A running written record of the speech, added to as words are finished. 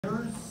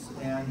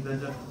and the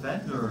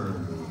defenders,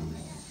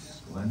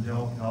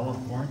 Glendale,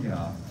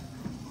 California.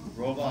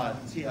 Robot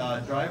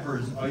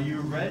drivers, are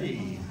you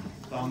ready?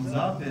 Thumbs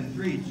up in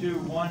 3, 2,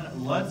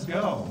 1, let's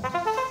go.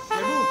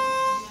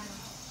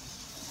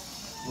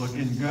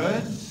 Looking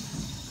good.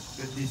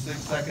 56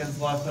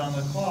 seconds left on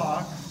the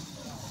clock.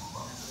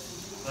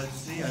 Let's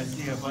see, I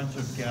see a bunch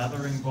of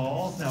gathering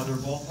balls. Now they're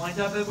both lined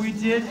up, and we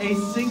did a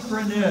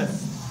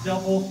synchronous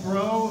double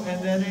throw,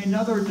 and then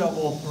another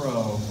double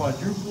throw,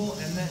 quadruple,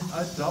 and then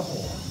a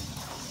double.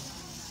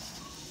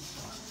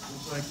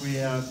 Looks like we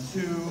have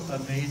two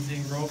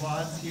amazing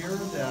robots here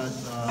that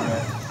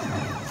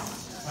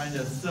kind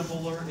of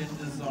similar in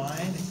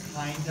design,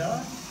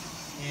 kinda,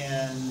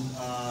 and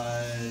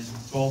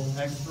both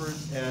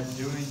experts at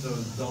doing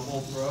those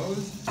double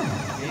throws.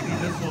 Maybe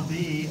this will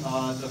be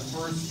the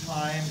first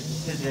time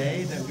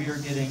today that we are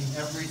getting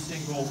every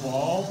single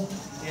ball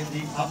in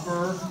the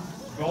upper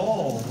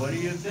goal. What do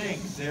you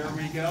think? There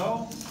we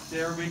go.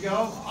 There we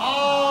go.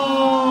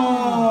 Oh!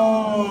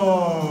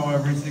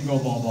 Every single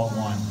ball but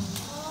one.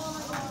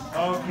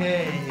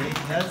 Okay,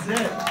 that's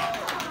it.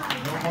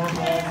 No more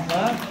balls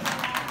left.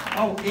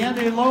 Oh, and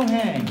a low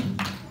hang.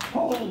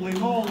 Holy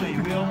moly,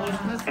 we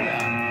almost missed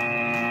that.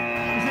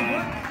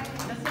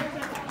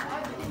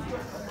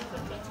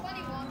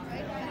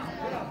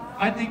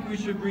 I think we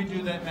should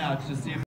redo that match to see if